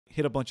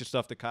hit a bunch of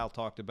stuff that Kyle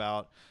talked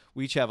about.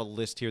 We each have a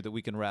list here that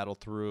we can rattle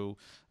through.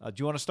 Do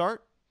you want to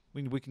start?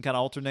 We can kind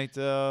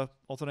of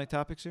alternate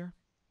topics here.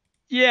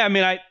 Yeah, I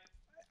mean,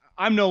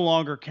 I'm no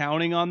longer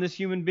counting on this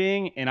human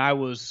being, and I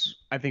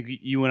think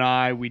you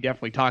and we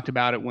definitely talked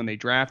about it when they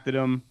drafted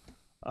him.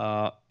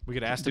 We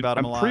get asked about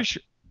him a lot.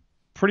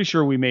 Pretty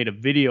sure we made a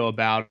video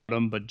about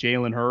him, but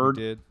Jalen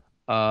Hurd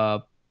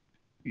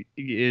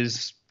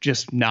is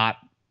just not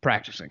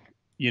practicing,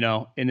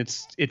 and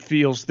it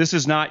feels this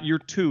is not year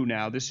 2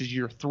 now. This is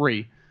year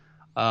 3.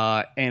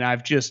 And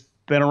I've just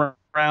been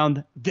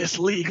around this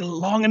league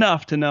long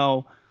enough to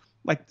know,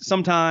 like,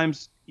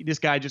 sometimes this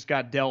guy just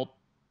got dealt,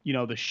 the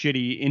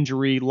shitty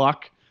injury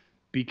luck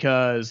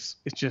because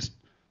it's just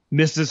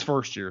missed his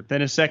first year.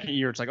 Then his second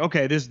year, it's like,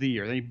 okay, this is the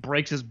year. Then he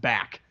breaks his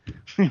back.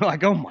 You're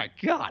like, oh my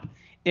God.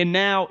 And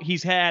now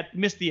he's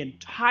missed the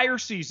entire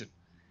season.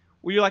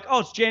 Where you're like, oh,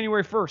 it's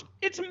January 1st.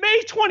 It's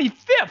May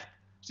 25th.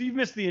 So you've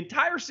missed the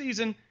entire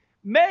season.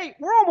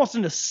 We're almost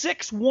into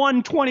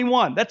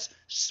 6/1/21. That's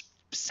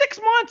 6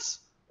 months.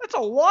 That's a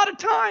lot of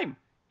time.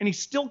 And he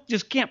still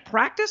just can't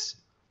practice?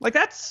 Like,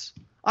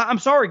 I'm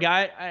sorry,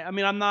 guy.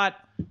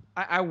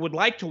 I would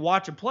like to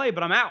watch him play,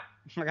 but I'm out.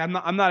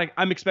 Like,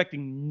 I'm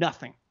expecting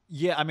nothing.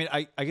 Yeah, I mean,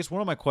 I guess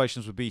one of my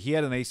questions would be, he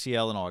had an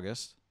ACL in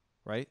August,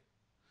 right?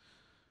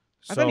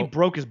 I thought he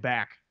broke his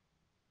back.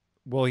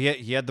 Well,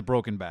 he had the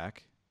broken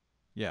back.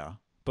 Yeah.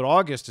 But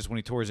August is when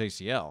he tore his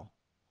ACL.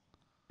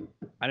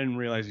 I didn't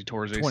realize he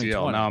tore his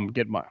ACL. Now I'm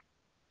getting my.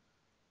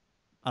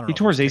 I don't know. He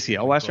tore his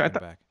ACL last year.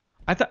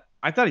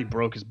 I thought he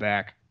broke his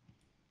back.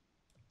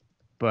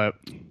 But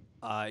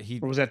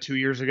was that 2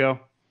 years ago?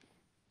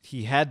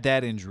 He had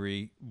that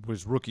injury,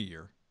 was rookie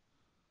year.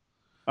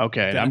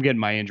 Okay, I'm getting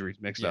my injuries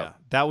mixed up.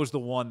 That was the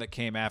one that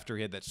came after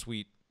he had that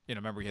sweet.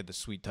 Remember he had the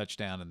sweet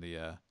touchdown in the.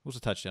 It was a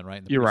touchdown,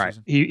 right? You're right.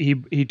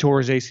 He tore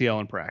his ACL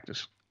in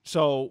practice.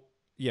 So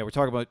yeah, we're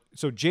talking about.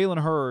 So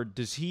Jalen Hurd,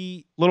 does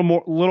he little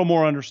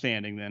more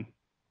understanding then?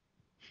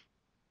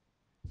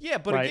 Yeah,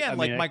 but right?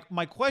 Again,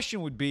 my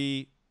question would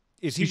be,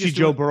 is he? You see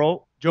Joe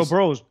Burrow? Joe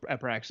Burrow was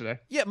at practice today.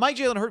 Yeah, my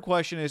Jalen Hurd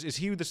question is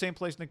he the same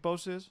place Nick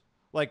Bosa is?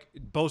 Like,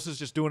 Bosa's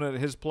just doing it at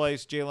his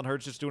place, Jalen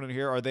Hurd's just doing it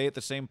here. Are they at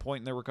the same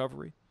point in their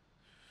recovery?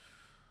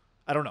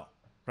 I don't know,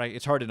 right?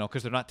 It's hard to know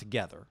because they're not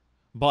together.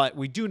 But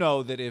we do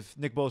know that if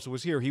Nick Bosa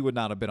was here, he would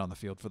not have been on the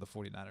field for the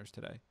 49ers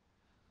today.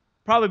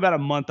 Probably about a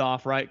month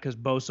off, right? Because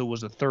Bosa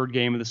was the third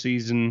game of the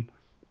season,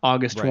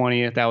 August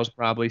 20th. That was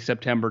probably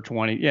September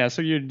 20th. Yeah,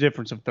 so you're a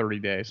difference of 30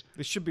 days.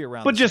 It should be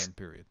around the same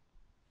period.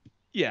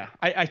 Yeah,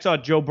 I saw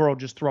Joe Burrow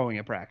just throwing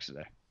at practice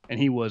today, and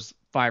he was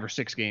 5 or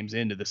 6 games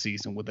into the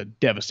season with a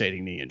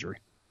devastating knee injury.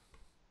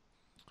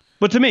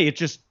 But to me,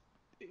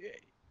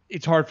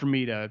 it's hard for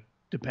me to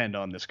depend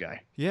on this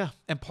guy. Yeah,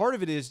 and part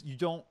of it is you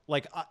don't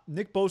like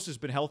Nick Bosa's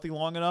been healthy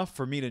long enough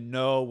for me to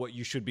know what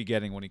you should be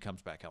getting when he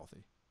comes back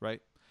healthy,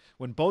 right?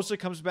 When Bosa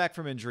comes back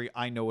from injury,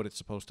 I know what it's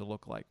supposed to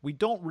look like. We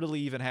don't really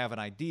even have an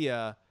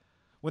idea.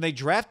 When they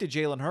drafted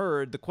Jalen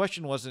Hurd, the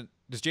question wasn't,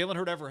 is Jalen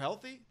Hurd ever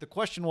healthy? The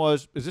question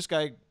was, is this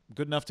guy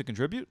good enough to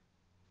contribute?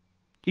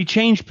 He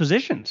changed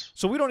positions.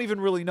 So we don't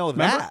even really know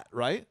that,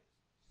 right?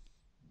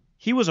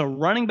 He was a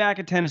running back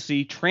at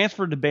Tennessee,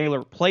 transferred to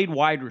Baylor, played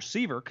wide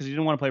receiver because he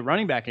didn't want to play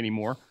running back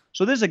anymore.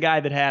 So this is a guy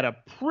that had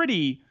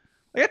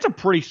that's a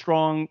pretty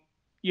strong,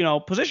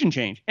 position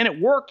change. And it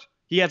worked.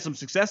 He had some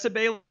success at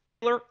Baylor.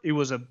 It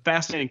was a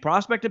fascinating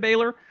prospect at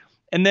Baylor.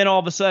 And then all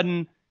of a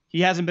sudden, he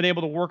hasn't been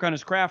able to work on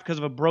his craft because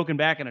of a broken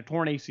back and a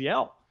torn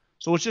ACL.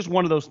 So it's just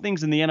one of those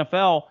things in the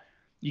NFL.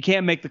 You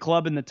can't make the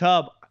club in the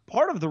tub.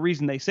 Part of the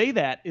reason they say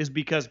that is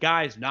because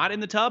guys not in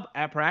the tub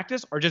at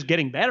practice are just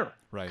getting better.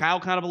 Right. Kyle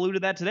kind of alluded to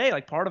that today.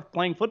 Like, part of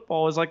playing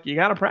football is like you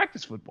got to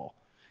practice football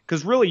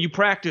because really you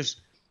practice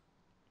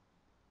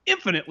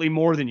infinitely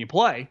more than you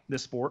play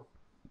this sport.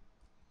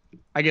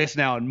 I guess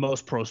now in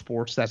most pro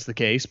sports that's the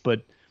case,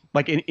 but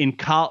like in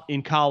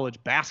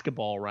college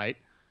basketball, right?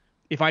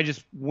 If I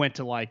just went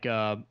to like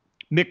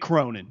Mick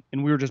Cronin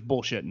and we were just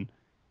bullshitting,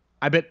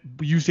 I bet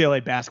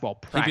UCLA basketball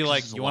practices. He'd be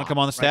like, "You want to come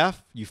on the staff?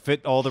 Right? You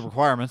fit all the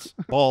requirements."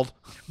 Bald.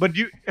 But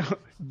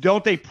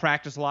don't they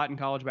practice a lot in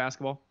college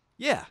basketball?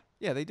 Yeah,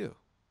 they do.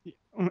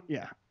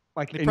 Yeah,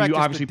 like they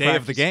practice the day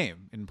of the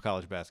game in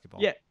college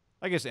basketball. Yeah,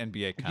 I guess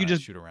NBA kind of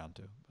shoot around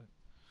too. But.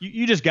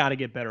 You just got to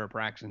get better at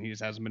practicing. He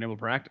just hasn't been able to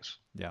practice.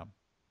 Yeah,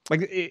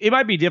 like it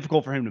might be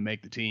difficult for him to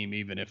make the team,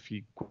 even if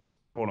he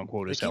quote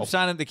unquote is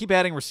healthy. They keep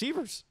adding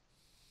receivers.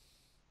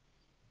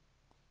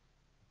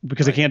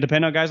 Because they can't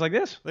depend on guys like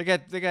this. They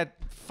got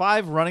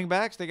 5 running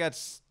backs. They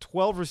got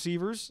 12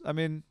 receivers. I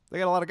mean, they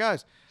got a lot of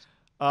guys.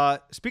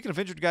 Speaking of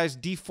injured guys,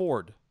 D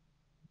Ford,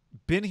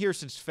 been here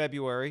since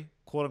February,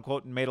 quote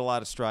unquote, and made a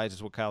lot of strides,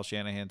 is what Kyle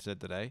Shanahan said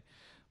today.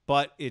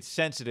 But it's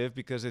sensitive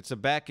because it's a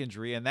back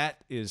injury, and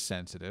that is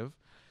sensitive.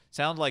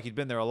 Sounds like he'd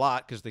been there a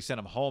lot because they sent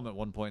him home at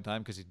one point in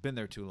time because he'd been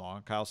there too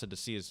long. Kyle said to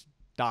see his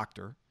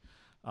doctor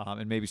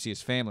and maybe see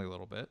his family a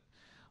little bit.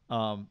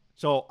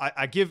 So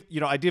I give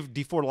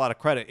D Ford a lot of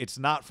credit. It's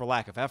not for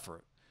lack of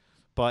effort,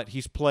 but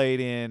he's played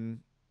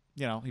in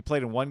he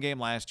played in one game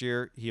last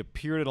year. He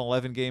appeared in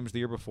 11 games the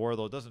year before,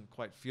 though it doesn't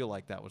quite feel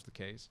like that was the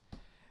case.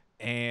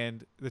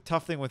 And the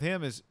tough thing with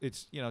him is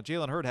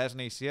Jalen Hurd has an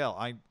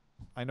ACL.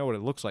 I know what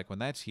it looks like when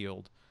that's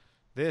healed.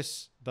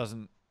 This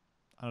doesn't.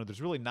 I don't know.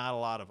 There's really not a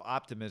lot of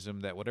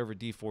optimism that whatever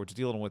D Ford's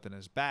dealing with in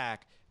his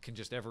back can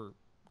just ever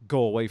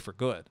go away for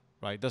good,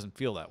 right? It doesn't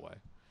feel that way.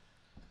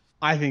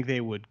 I think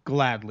they would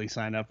gladly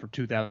sign up for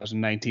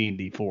 2019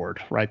 D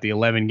Ford, right? The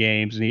 11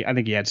 games, and I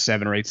think he had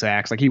 7 or 8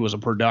 sacks. Like, he was a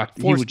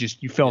productive. He would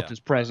you felt his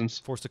presence.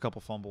 Forced a couple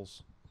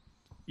fumbles.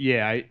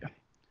 Yeah.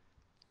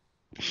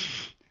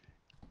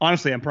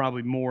 Honestly, I'm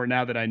probably more,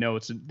 now that I know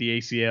it's the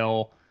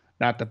ACL,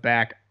 not the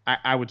back,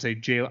 I would say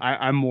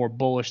I'm more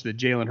bullish that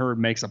Jalen Hurd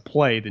makes a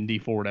play than D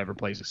Ford ever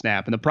plays a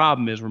snap. And the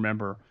problem is,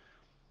 remember,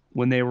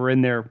 when they were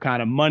in their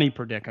kind of money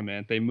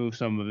predicament, they moved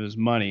some of his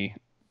money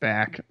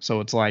back.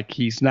 So it's like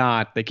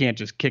they can't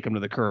just kick him to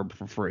the curb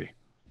for free.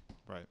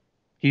 Right.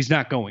 He's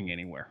not going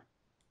anywhere.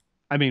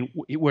 I mean,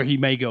 where he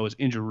may go is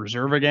injured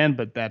reserve again,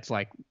 but that's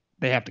like,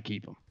 they have to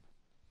keep him.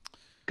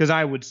 Because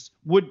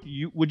would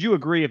you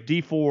agree if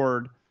D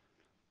Ford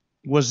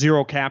was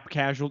zero cap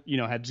casual,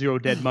 had zero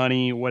dead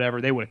money or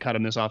whatever, they would have cut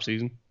him this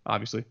offseason,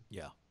 obviously?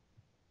 Yeah.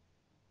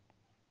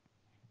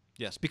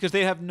 Yes, because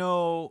they have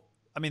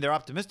they're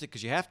optimistic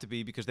because you have to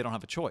be, because they don't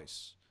have a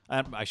choice.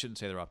 I shouldn't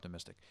say they're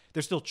optimistic.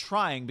 They're still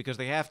trying because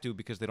they have to,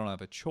 because they don't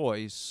have a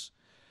choice.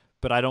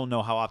 But I don't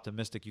know how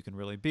optimistic you can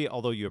really be,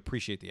 although you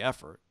appreciate the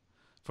effort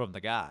from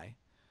the guy.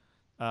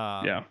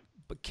 Yeah.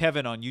 But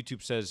Kevin on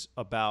YouTube says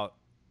about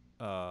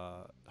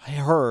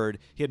Hurd,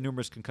 he had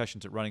numerous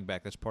concussions at running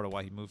back. That's part of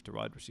why he moved to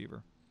wide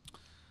receiver.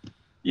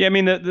 Yeah, I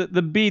mean,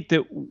 the beat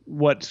that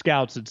what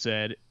scouts had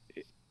said,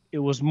 it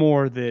was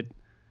more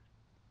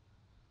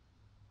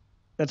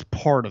that's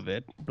part of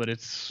it, but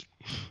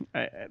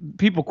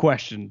people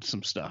questioned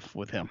some stuff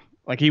with him.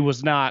 Like, he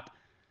was a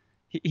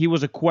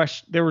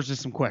question. There was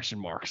just some question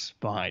marks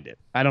behind it.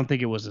 I don't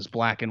think it was as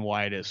black and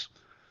white as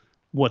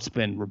what's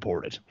been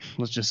reported.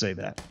 Let's just say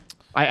that.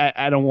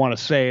 I don't want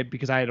to say it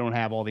because I don't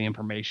have all the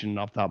information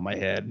off the top of my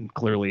head. And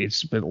clearly,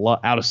 it's been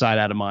out of sight,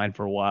 out of mind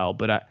for a while.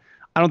 But I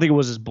don't think it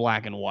was as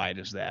black and white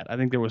as that. I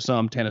think there was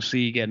some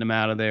Tennessee getting him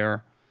out of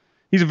there.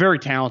 He's a very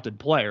talented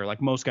player.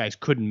 Like, most guys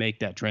couldn't make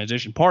that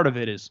transition. Part of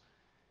it is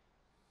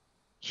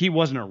he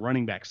wasn't a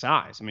running back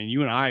size. I mean,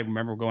 you and I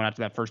remember going out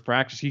to that first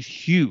practice. He's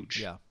huge.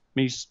 Yeah. I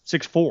mean, he's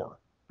 6'4".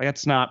 Like,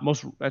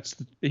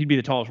 he'd be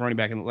the tallest running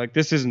back. And like,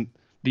 this isn't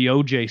the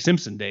O.J.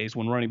 Simpson days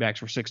when running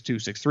backs were 6'2",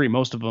 6'3".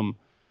 Most of them,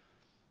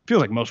 feels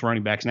like most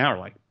running backs now are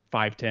like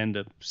 5'10"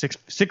 to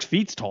 6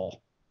 feet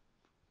tall.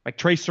 Like,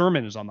 Trey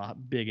Sermon is on the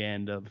big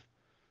end of,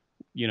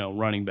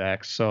 running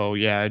backs. So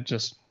yeah,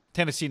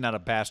 Tennessee, not a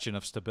bastion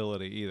of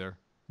stability either.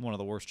 One of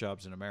the worst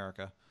jobs in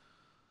America.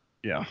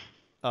 Yeah.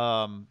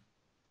 Do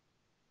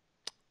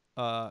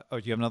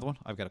you have another one?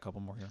 I've got a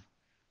couple more here.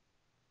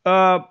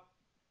 And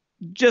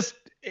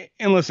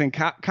listen,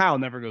 Kyle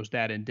never goes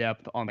that in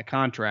depth on the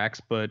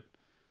contracts, but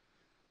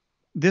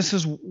this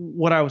is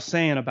what I was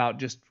saying about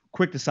just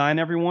quick to sign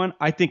everyone.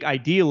 I think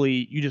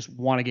ideally you just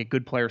want to get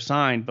good players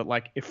signed, but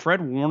like, if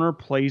Fred Warner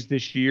plays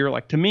this year,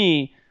 like, to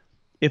me,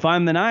 if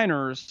I'm the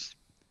Niners,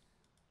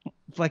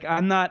 like,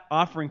 I'm not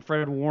offering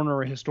Fred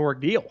Warner a historic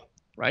deal,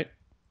 right?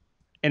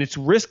 And it's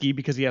risky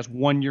because he has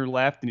 1 year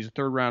left and he's a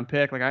 3rd round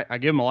pick. Like, I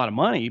give him a lot of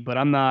money, but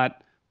I'm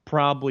not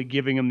probably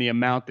giving him the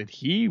amount that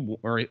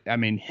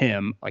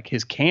like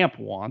his camp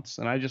wants.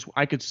 And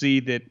I could see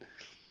that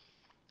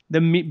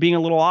them being a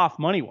little off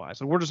money wise.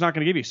 So we're just not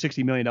going to give you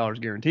 $60 million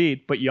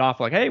guaranteed, but you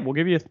offer like, hey, we'll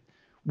give you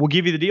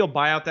the deal,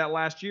 buy out that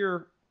last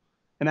year.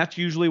 And that's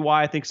usually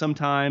why I think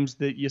sometimes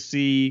that you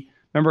see,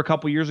 remember a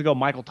couple years ago,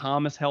 Michael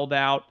Thomas held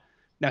out.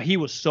 Now, he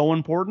was so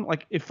important.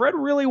 Like, if Fred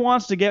really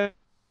wants to get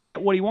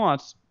what he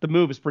wants, the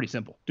move is pretty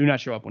simple. Do not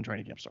show up when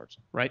training camp starts,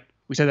 right?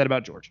 We said that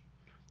about George.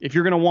 If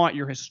you're going to want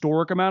your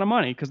historic amount of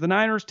money, because the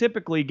Niners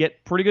typically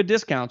get pretty good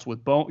discounts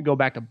with go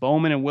back to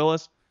Bowman and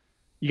Willis,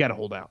 you got to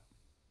hold out.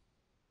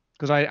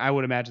 Because I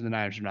would imagine the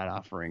Niners are not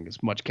offering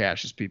as much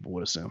cash as people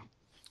would assume.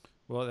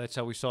 Well, that's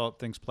how we saw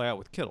things play out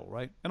with Kittle,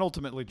 right? And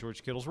ultimately,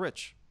 George Kittle's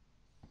rich.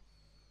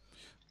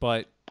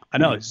 But I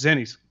know, it's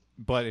Zennies.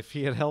 But if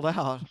he had held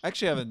out, I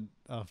actually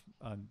have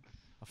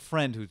a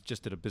friend who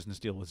just did a business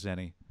deal with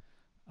Zenny,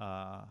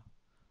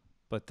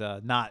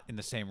 but not in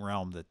the same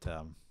realm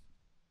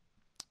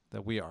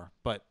that we are.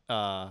 But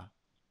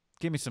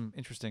gave me some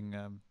interesting.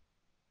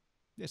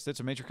 Yes, that's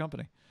a major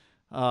company.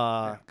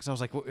 Because I was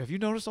like, well, have you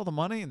noticed all the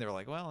money? And they were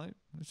like, well,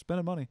 they're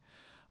spending money.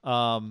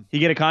 He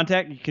get a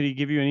contact? Could he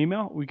give you an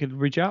email? We could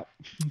reach out.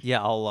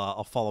 Yeah,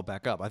 I'll follow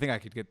back up. I think I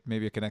could get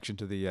maybe a connection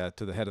to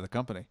the head of the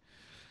company.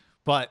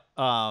 But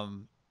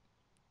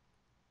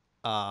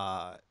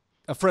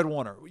Fred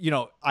Warner,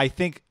 I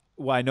think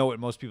I know what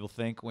most people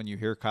think when you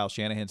hear Kyle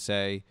Shanahan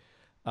say,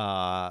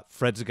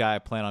 Fred's a guy I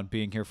plan on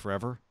being here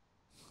forever.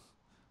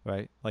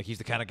 Right? Like, he's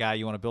the kind of guy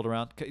you want to build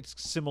around.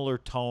 It's similar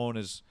tone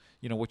as,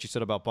 what you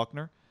said about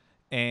Buckner.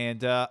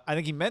 And I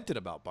think he meant it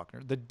about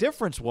Buckner. The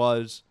difference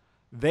was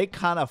they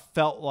kind of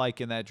felt like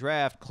in that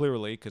draft,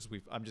 clearly, because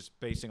I'm just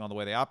basing on the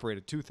way they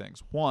operated, 2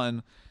 things.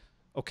 One,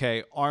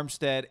 okay,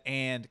 Armstead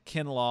and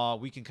Kinlaw,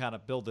 we can kind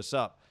of build this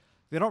up.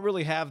 They don't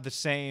really have the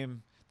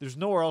same. There's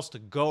nowhere else to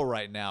go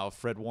right now if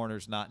Fred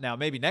Warner's not. Now,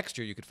 maybe next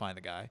year you could find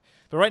the guy.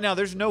 But right now,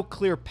 there's no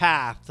clear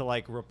path to,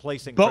 like,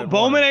 replacing Fred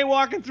Bowman Warner. ain't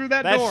walking through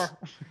that door.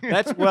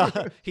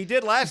 Well, he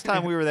did last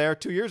time we were there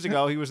 2 years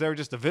ago. He was there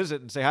just to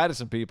visit and say hi to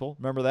some people.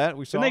 Remember that?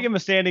 We saw Didn't they give him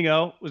a standing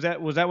O? Was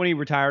that when he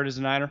retired as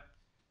a Niner?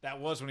 That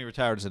was when he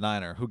retired as a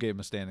Niner. Who gave him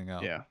a standing O?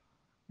 Yeah.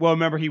 Well,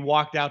 remember he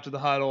walked out to the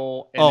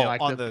huddle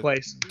and the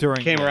place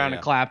came around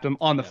and clapped him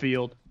on the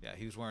field. Yeah,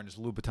 he was wearing his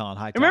Louboutin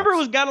high tops. Remember,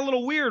 it got a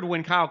little weird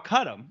when Kyle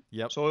cut him.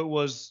 Yep. So it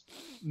was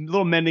a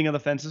little mending of the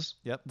fences.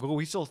 Yep. Well,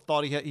 we still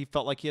thought he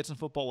felt like he had some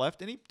football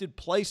left, and he did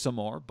play some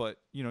more, but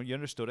you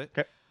understood it.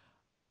 Okay.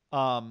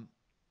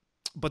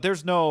 But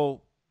there's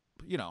no,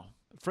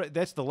 Fred,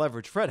 that's the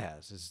leverage Fred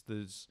has.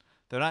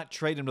 They're not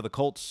trading to the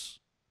Colts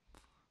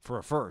for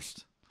a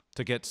first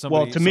to get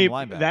somebody. Well, to me,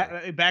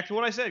 linebacker. back to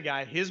what I said,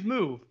 guy. His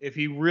move, if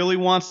he really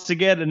wants to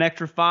get an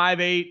extra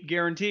 5-8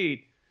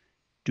 guaranteed,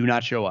 do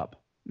not show up.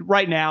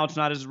 Right now, it's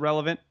not as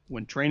relevant.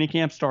 When training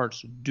camp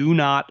starts, do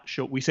not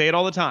show. We say it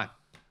all the time.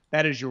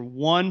 That is your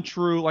one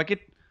true.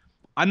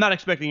 I'm not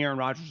expecting Aaron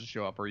Rodgers to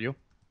show up. Are you?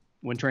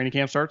 When training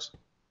camp starts?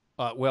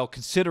 Well,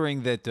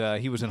 considering that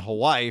he was in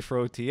Hawaii for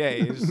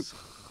OTAs,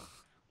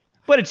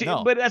 but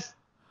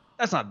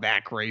that's not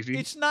that crazy.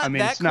 It's not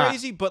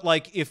crazy. But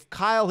like, if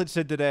Kyle had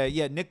said today,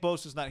 "Yeah, Nick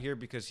Bosa's not here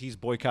because he's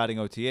boycotting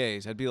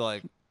OTAs," I'd be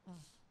like,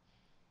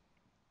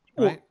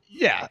 well, right?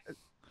 Yeah.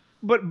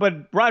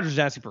 But Rodgers is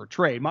asking for a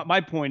trade.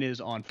 My point is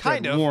on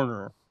Fred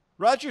Warner.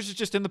 Rodgers is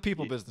just in the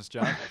people business,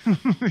 John.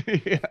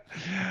 Yeah.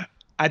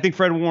 I think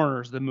Fred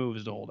Warner's the move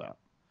is to hold out.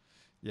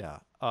 Yeah.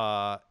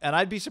 And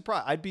I'd be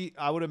surprised.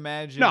 I would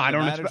imagine. No, I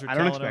don't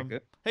expect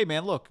it. Hey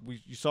man, look,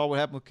 you saw what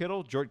happened with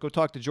Kittle. George, go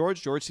talk to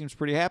George. George seems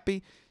pretty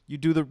happy. You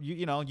do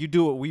you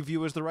do what we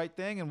view as the right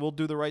thing, and we'll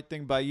do the right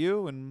thing by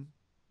you. And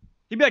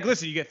he'd be like,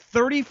 listen, you get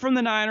 30 from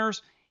the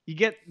Niners. You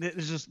got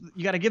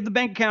to give the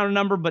bank account a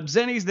number, but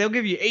Zennies, they'll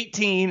give you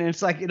 18, and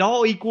it's like it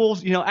all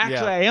equals.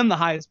 Actually, I am the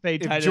highest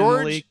paid tight end in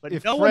the league,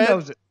 but no one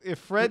knows it. If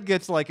Fred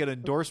gets like an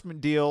endorsement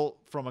deal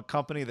from a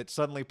company that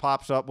suddenly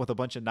pops up with a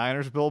bunch of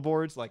Niners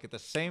billboards, like at the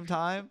same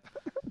time,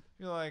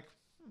 you're like,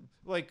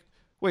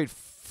 wait,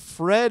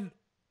 Fred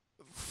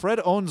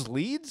owns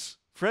Leeds?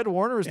 Fred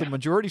Warner is the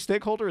majority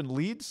stakeholder in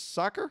Leeds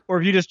soccer?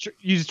 Or if you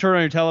just turn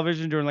on your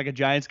television during like a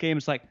Giants game,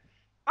 it's like,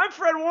 I'm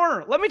Fred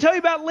Warner. Let me tell you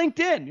about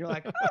LinkedIn. You're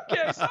like,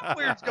 okay, something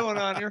weird's going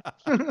on here.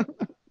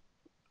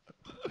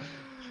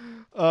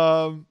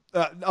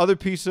 Other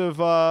piece of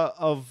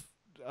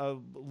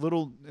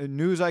little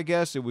news, I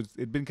guess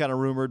it'd been kind of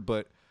rumored,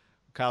 but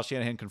Kyle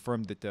Shanahan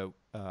confirmed that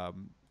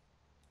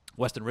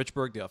Weston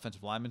Richburg, the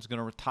offensive lineman, is going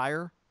to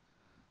retire.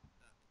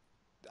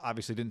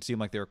 Obviously, didn't seem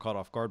like they were caught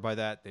off guard by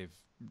that.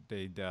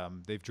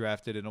 They've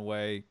drafted in a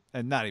way,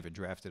 and not even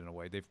drafted in a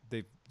way.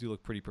 They do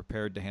look pretty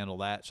prepared to handle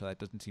that, so that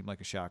doesn't seem like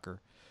a shocker.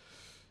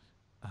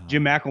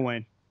 Jim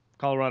McElwain,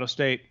 Colorado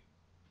State.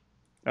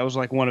 That was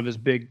like one of his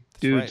big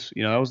dudes.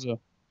 Right. That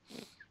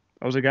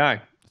was a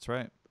guy. That's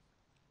right.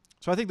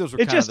 So I think those were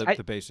kind of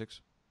the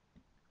basics.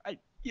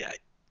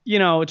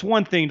 It's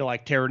one thing to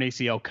like tear an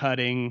ACL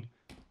cutting,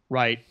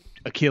 right?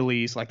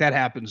 Achilles, like that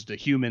happens to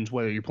humans,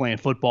 whether you're playing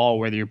football,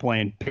 whether you're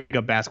playing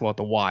pickup basketball at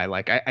the Y.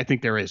 Like I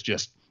think there is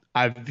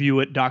I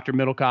view it, Dr.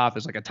 Middlecoff,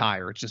 as like a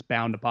tire. It's just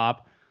bound to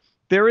pop.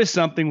 There is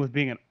something with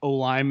being an O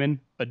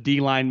lineman, a D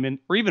lineman,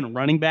 or even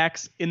running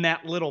backs in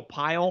that little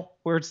pile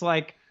where it's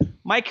like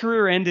my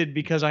career ended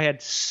because I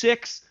had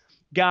 6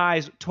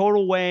 guys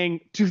total weighing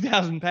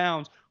 2,000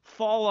 pounds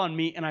fall on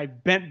me and I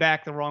bent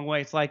back the wrong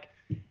way. It's like,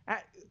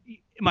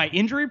 am I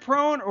injury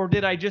prone, or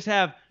did I just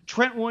have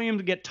Trent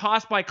Williams get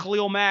tossed by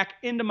Khalil Mack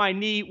into my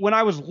knee when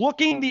I was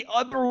looking the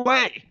other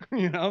way?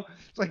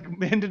 It's like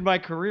ended my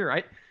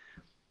career.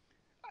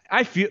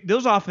 I feel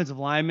those offensive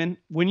linemen,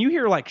 when you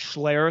hear like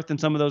Schlereth and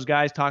some of those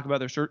guys talk about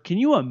their shirt, can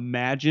you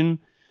imagine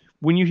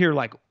when you hear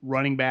like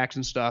running backs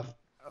and stuff?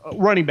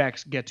 Running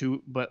backs get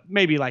to, but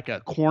maybe like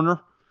a corner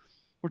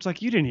where it's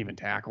like you didn't even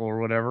tackle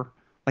or whatever.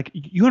 Like,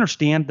 you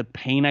understand the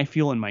pain I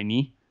feel in my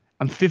knee?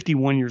 I'm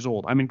 51 years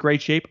old. I'm in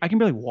great shape. I can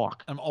barely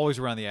walk. I'm always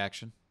around the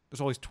action.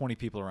 There's always 20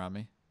 people around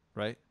me,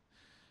 right?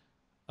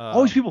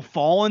 Always people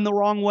falling the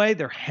wrong way.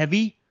 They're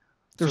heavy.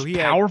 They're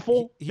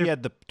powerful. He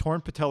had the torn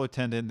patellar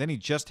tendon. Then he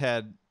just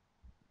had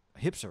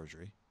hip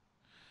surgery.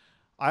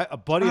 A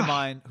buddy of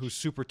mine who's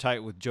super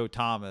tight with Joe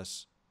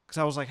Thomas, because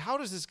I was like, how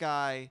does this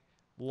guy,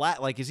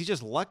 is he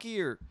just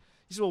lucky? Or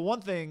he said, well,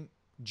 one thing,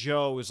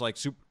 Joe is like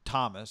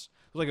Thomas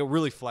was like a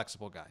really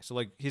flexible guy. So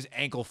like his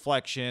ankle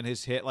flexion,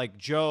 his hit, like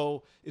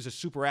Joe is a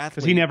super athlete.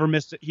 Because he never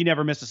missed a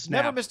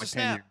snap. Never missed a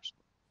snap. 10 years.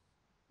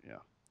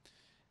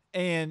 Yeah.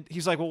 And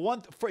he's like,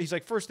 well, he's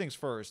like, first things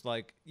first,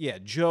 like, yeah,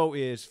 Joe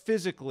is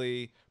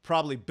physically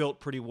probably built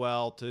pretty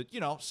well to,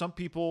 some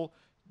people,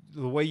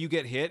 the way you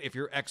get hit, if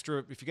you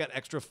got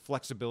extra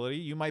flexibility,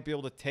 you might be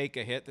able to take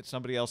a hit that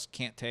somebody else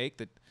can't take.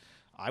 That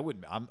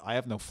I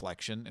have no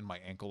flexion in my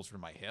ankles or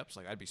my hips.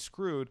 Like, I'd be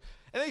screwed.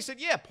 And they said,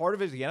 yeah, part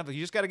of it is the NFL. You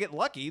just got to get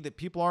lucky that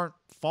people aren't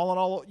falling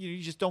all.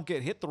 You just don't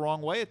get hit the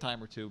wrong way a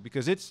time or two,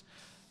 because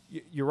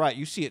you're right.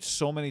 You see it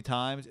so many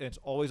times, and it's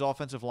always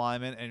offensive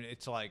linemen, and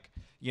it's like,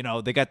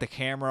 they got the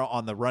camera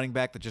on the running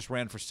back that just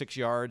ran for 6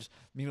 yards.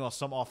 Meanwhile,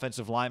 some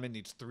offensive lineman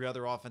needs 3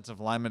 other offensive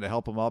linemen to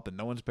help him up, and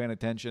no one's paying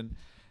attention.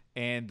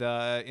 And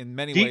in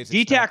many ways,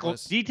 D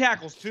tackles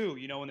too.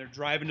 When they're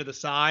driving to the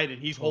side and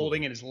he's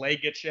holding and his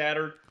leg gets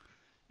shattered.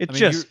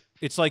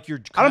 It's like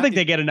I don't think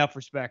they get enough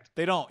respect.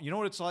 They don't. You know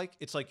what it's like?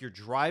 It's like you're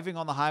driving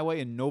on the highway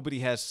and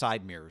nobody has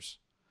side mirrors.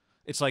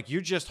 It's like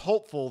you're just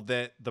hopeful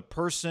that the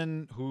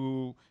person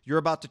who you're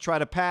about to try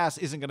to pass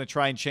isn't going to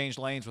try and change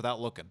lanes without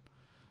looking,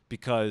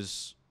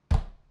 because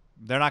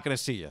they're not going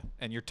to see you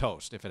and you're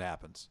toast if it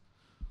happens.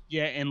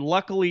 Yeah, and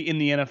luckily in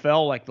the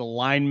NFL, like the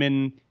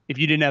linemen, if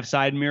you didn't have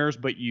side mirrors,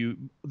 but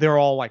they're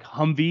all like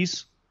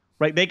Humvees,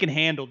 right? They can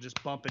handle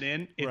just bumping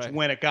in. It's right.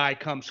 When a guy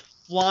comes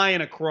flying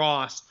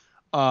across,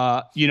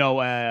 an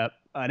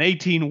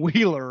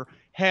 18-wheeler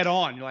head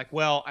on. You're like,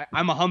 well,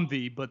 I'm a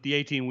Humvee, but the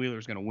 18-wheeler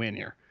is going to win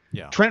here.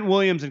 Yeah. Trent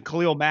Williams and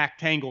Khalil Mack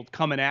tangled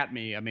coming at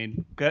me. I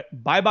mean,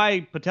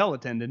 bye-bye patella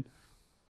tendon.